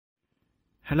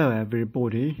Hello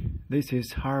everybody, this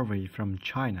is Harvey from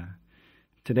China.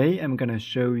 Today I'm gonna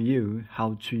show you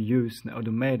how to use an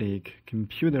automatic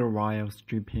computer wire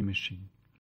stripping machine.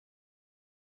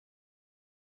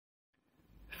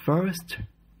 First,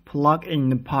 plug in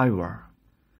the power.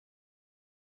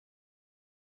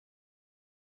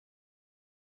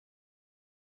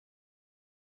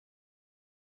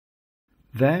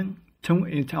 Then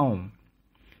turn it on.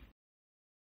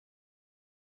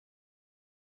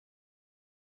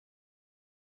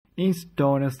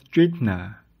 Install the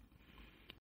straightener.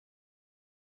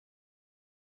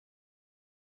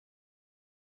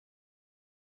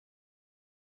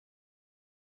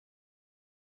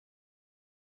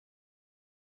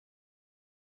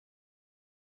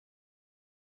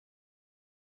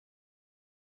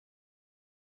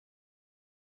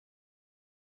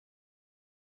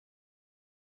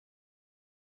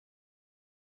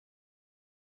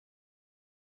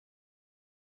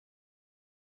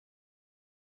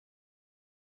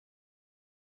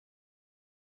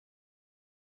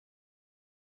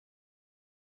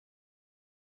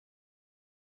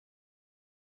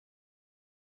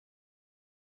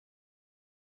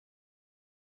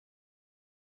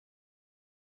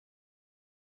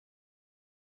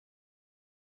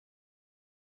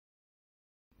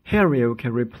 Here you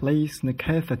can replace the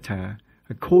catheter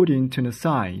according to the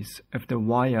size of the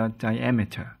wire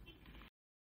diameter.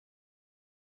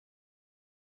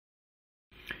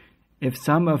 If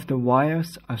some of the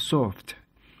wires are soft,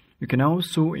 you can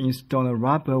also install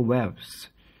rubber wells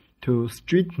to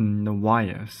straighten the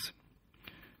wires.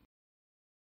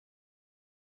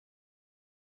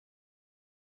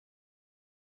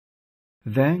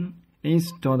 Then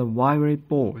install the wiring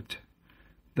board.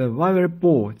 The wiring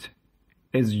board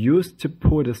is used to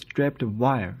put the strapped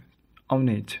wire on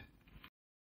it.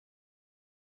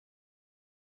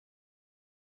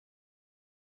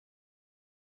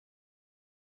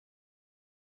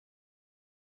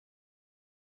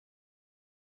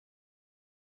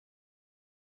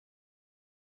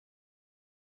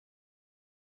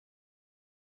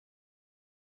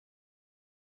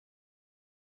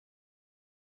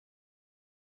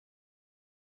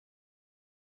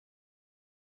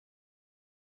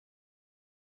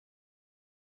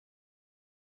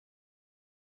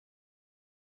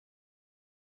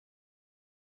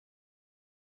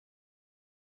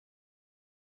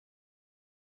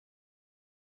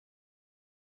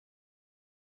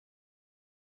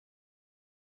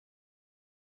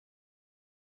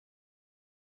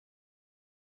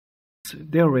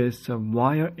 There is a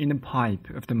wire in the pipe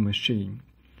of the machine,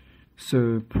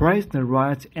 so press the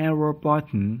right arrow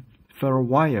button for a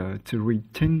wire to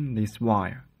return this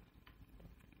wire.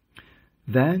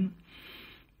 Then,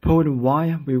 pull the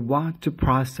wire we want to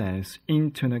process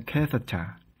into the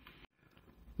catheter.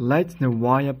 Let the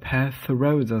wire pass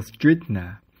through the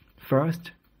straightener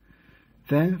first,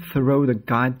 then through the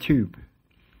guide tube,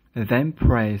 and then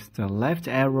press the left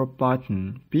arrow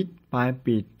button bit by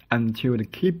bit until the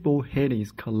keyboard head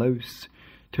is close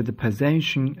to the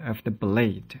position of the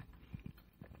blade.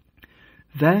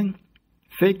 Then,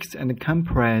 fix and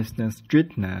compress the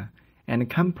straightener and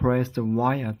compress the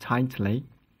wire tightly.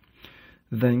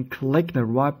 Then click the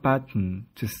right button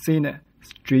to see the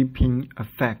stripping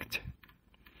effect.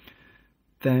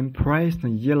 Then press the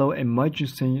yellow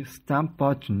emergency stop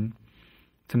button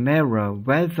to measure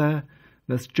whether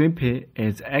the stripping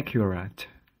is accurate.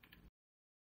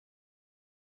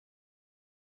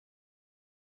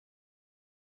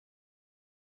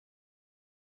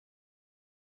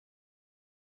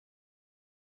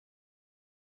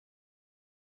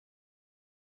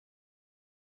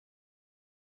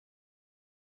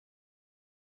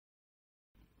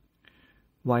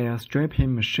 Wire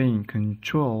stripping machine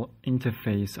control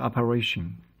interface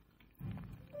operation.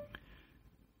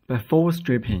 Before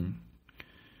stripping.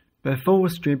 Before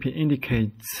stripping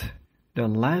indicates the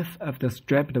length of the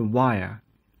strapped wire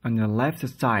on the left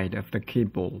side of the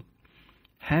keyboard.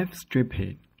 Half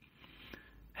stripping.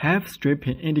 Half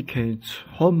stripping indicates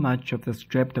how much of the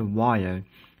strapped wire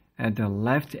at the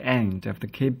left end of the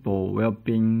keyboard will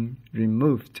be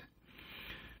removed.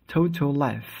 Total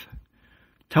length.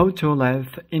 Total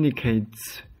length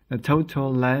indicates the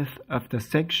total length of the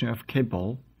section of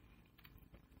cable.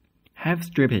 Half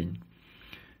stripping.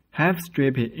 Half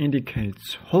stripping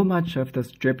indicates how much of the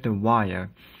stripped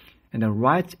wire at the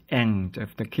right end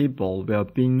of the cable will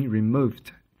be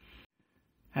removed.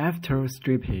 After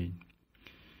stripping.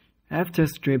 After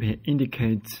stripping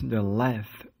indicates the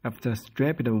length of the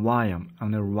stripped wire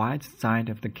on the right side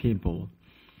of the cable.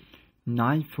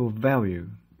 Knife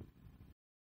value.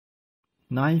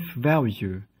 Knife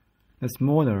value. The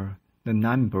smaller the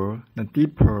number, the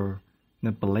deeper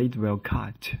the blade will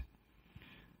cut.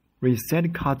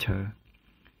 Reset cutter.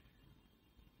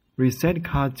 Reset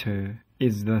cutter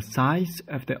is the size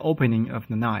of the opening of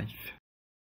the knife.